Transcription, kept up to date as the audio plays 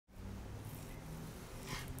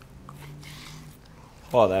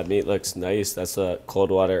Oh, that meat looks nice. That's a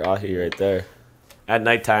cold water ahi right there. At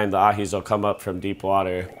nighttime, the ahis will come up from deep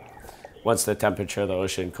water. Once the temperature of the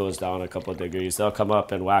ocean cools down a couple of degrees, they'll come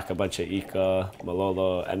up and whack a bunch of ika,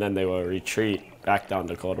 malolo, and then they will retreat back down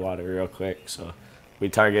to cold water real quick. So we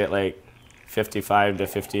target like 55 to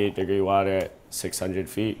 58 degree water at 600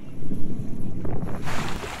 feet.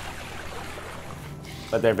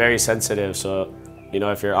 But they're very sensitive, so you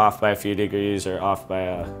know, if you're off by a few degrees or off by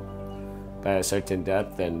a certain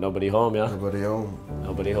depth, then nobody home, yeah? Nobody home.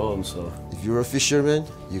 Nobody home, so. If you're a fisherman,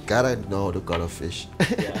 you gotta know the color fish.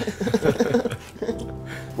 Yeah.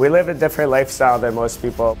 We live a different lifestyle than most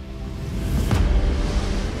people.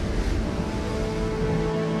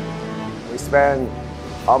 We spend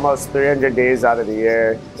almost 300 days out of the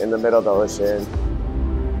year in the middle of the ocean.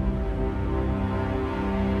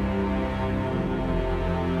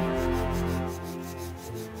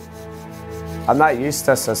 I'm not used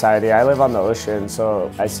to society. I live on the ocean,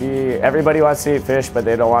 so I see everybody wants to eat fish, but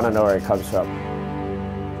they don't want to know where it comes from.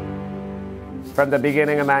 From the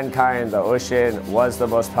beginning of mankind, the ocean was the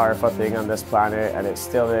most powerful thing on this planet, and it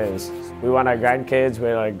still is. We want our grandkids, we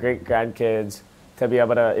want our great-grandkids to be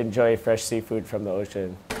able to enjoy fresh seafood from the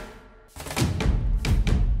ocean.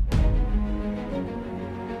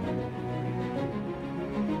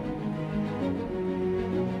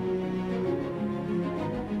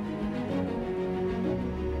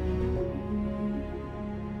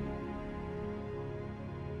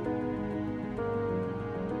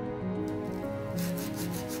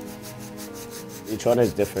 Each one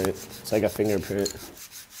is different. It's like a fingerprint.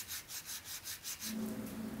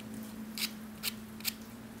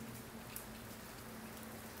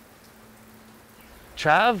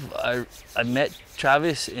 I met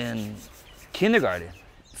Travis in kindergarten.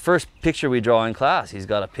 First picture we draw in class, he's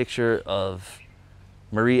got a picture of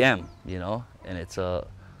Marie M, you know, and it's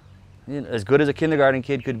as good as a kindergarten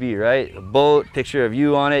kid could be, right? A boat, picture of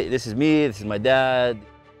you on it, this is me, this is my dad.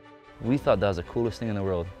 We thought that was the coolest thing in the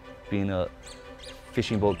world, being a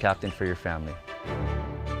fishing boat captain for your family.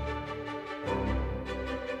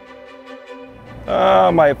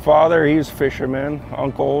 My father, he's a fisherman.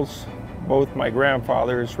 Uncles, both my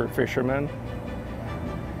grandfathers were fishermen.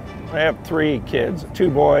 I have 3 kids, 2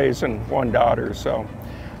 boys and 1 daughter, so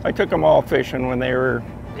I took them all fishing when they were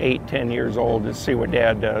 8, 10 years old to see what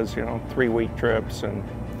Dad does, you know, 3-week trips. And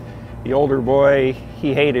the older boy,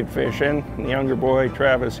 he hated fishing, and the younger boy,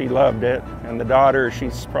 Travis, he loved it. And the daughter,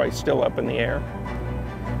 she's probably still up in the air.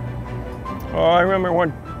 Oh, I remember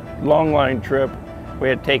one Longline trip, we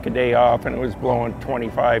had to take a day off and it was blowing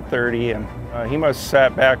 25, 30, and he must have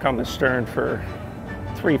sat back on the stern for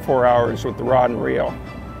 3-4 hours with the rod and reel.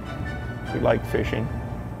 He liked fishing.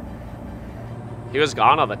 He was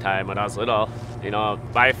gone all the time when I was little. You know,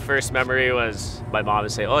 my first memory was my mom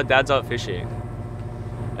would say, "Oh, Dad's out fishing."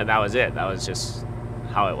 And that was it. That was just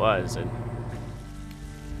how it was. And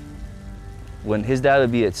when his dad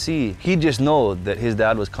would be at sea, he'd just know that his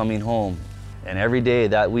dad was coming home. And every day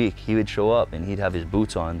that week, he would show up and he'd have his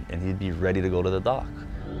boots on and he'd be ready to go to the dock.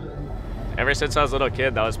 Ever since I was a little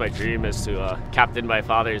kid, that was my dream, is to captain my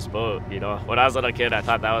father's boat. You know, when I was a little kid, I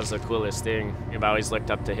thought that was the coolest thing. I always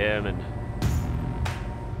looked up to him, and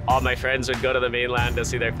all my friends would go to the mainland to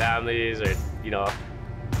see their families, or, you know,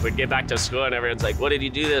 we'd get back to school and everyone's like, "What did you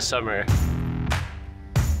do this summer?"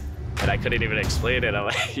 And I couldn't even explain it. I'm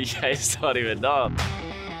like, "You guys don't even know."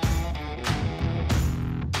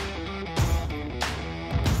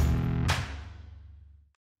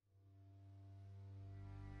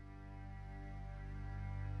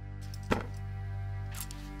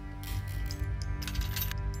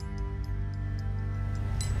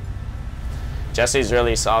 Jesse's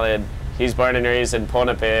really solid. He's born and raised in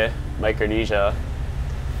Ponape, Micronesia.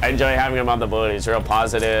 I enjoy having him on the boat. He's real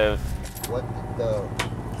positive. What did the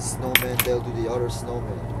snowman tell to the other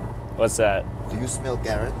snowman? What's that? Do you smell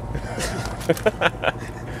carrot?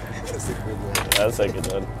 That's a good one. That's a good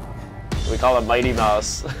one. We call him Mighty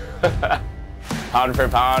Mouse. Pound for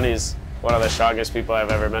pound, he's one of the strongest people I've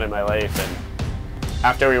ever met in my life. And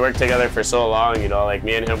after we worked together for so long, you know, like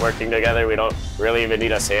me and him working together, we don't really even need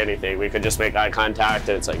to say anything. We could just make eye contact,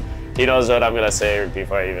 and it's like, he knows what I'm gonna say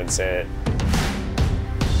before I even say it.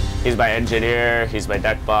 He's my engineer, he's my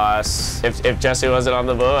deck boss. If Jesse wasn't on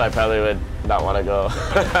the boat, I probably would not want to go.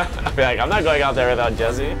 I'd be like, I'm not going out there without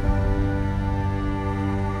Jesse.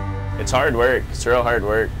 It's hard work, it's real hard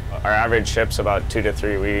work. Our average trip's about 2 to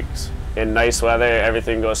 3 weeks. In nice weather,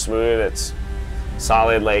 everything goes smooth. It's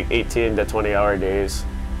solid like 18 to 20-hour days.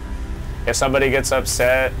 If somebody gets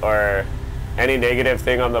upset or any negative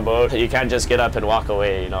thing on the boat, you can't just get up and walk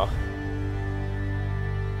away, you know.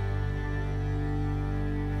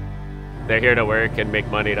 They're here to work and make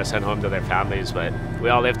money to send home to their families, but we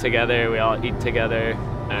all live together, we all eat together,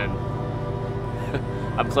 and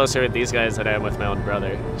I'm closer with these guys than I am with my own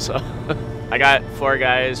brother. So I got 4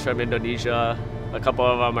 guys from Indonesia, a couple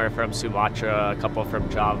of them are from Sumatra, a couple from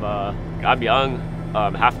Java. I'm young,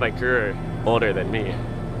 half my crew are older than me.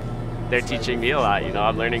 They're teaching me a lot, you know,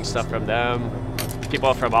 I'm learning stuff from them.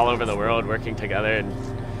 People from all over the world working together, and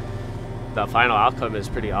the final outcome is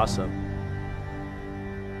pretty awesome.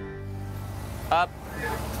 Up.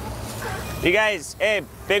 You guys, hey,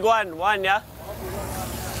 big one, yeah?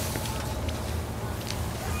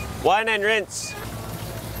 One and rinse.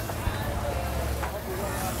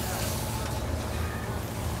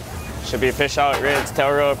 Should be fish out, rinse,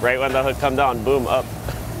 tail rope, right when the hook come down, boom, up.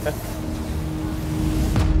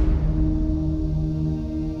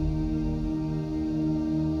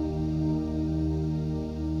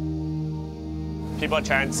 People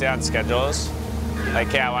try and stay on schedules. Like,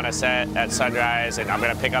 okay, I want to set at sunrise and I'm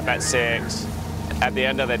going to pick up at 6. At the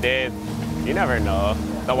end of the day, you never know.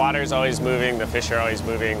 The water's always moving, the fish are always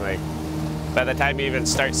moving. Like, by the time you even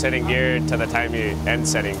start setting gear to the time you end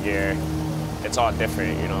setting gear, it's all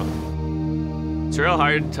different, you know. It's real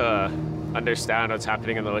hard to understand what's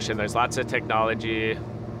happening in the ocean. There's lots of technology,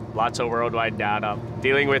 lots of worldwide data.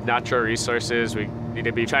 Dealing with natural resources, we need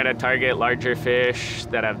to be trying to target larger fish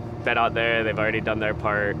that have been out there, they've already done their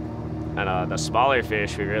part. And the smaller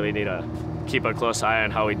fish, we really need to keep a close eye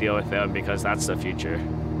on how we deal with them, because that's the future.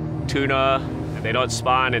 Tuna, they don't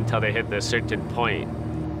spawn until they hit this certain point.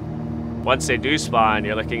 Once they do spawn,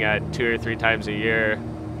 you're looking at 2 or 3 times a year,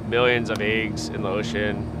 millions of eggs in the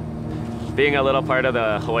ocean. Being a little part of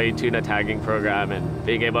the Hawaii tuna tagging program and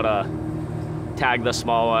being able to tag the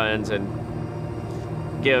small ones and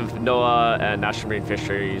give NOAA and National Marine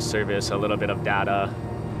Fisheries Service a little bit of data.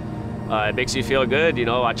 It makes you feel good, you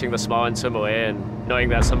know, watching the small ones swim away and knowing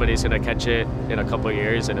that somebody's gonna catch it in a couple of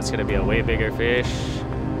years and it's gonna be a way bigger fish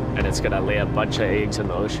and it's gonna lay a bunch of eggs in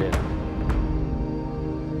the ocean.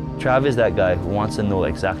 Trav is that guy who wants to know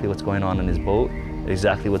exactly what's going on in his boat,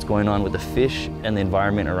 exactly what's going on with the fish and the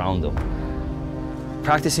environment around them.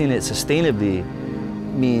 Practicing it sustainably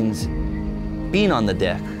means being on the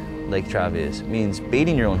deck, like Trav is, means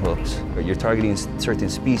baiting your own hooks, or you're targeting certain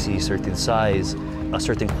species, certain size, a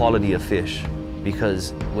certain quality of fish.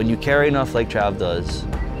 Because when you carry enough like Trav does,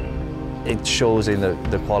 it shows in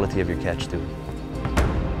the quality of your catch too.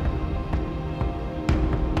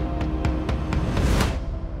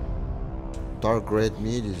 Dark red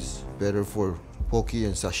meat is better for poke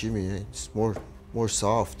and sashimi. It's more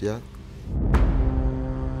soft, yeah.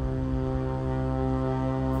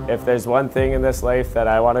 If there's one thing in this life that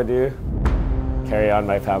I want to do, carry on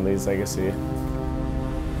my family's legacy.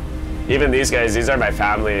 Even these guys, these are my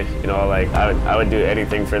family, you know, like I would do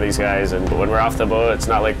anything for these guys, and when we're off the boat, it's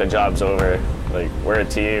not like the job's over. Like, we're a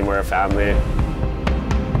team, we're a family.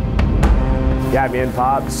 Yeah, me and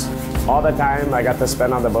Pops, all the time I got to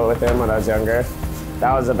spend on the boat with him when I was younger.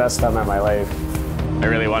 That was the best time of my life. I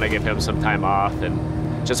really want to give him some time off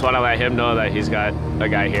and just want to let him know that he's got a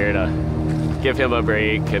guy here to give him a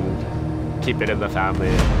break and keep it in the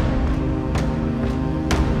family.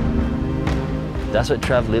 That's what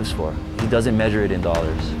Trav lives for. He doesn't measure it in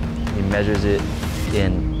dollars. He measures it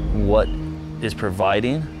in what is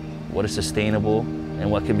providing, what is sustainable,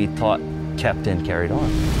 and what can be taught, kept, and carried on.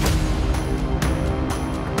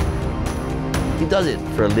 He does it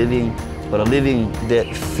for a living, but a living that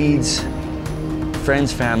feeds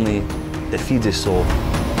friends, family, that feeds his soul.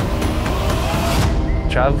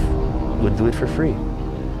 Trav would do it for free.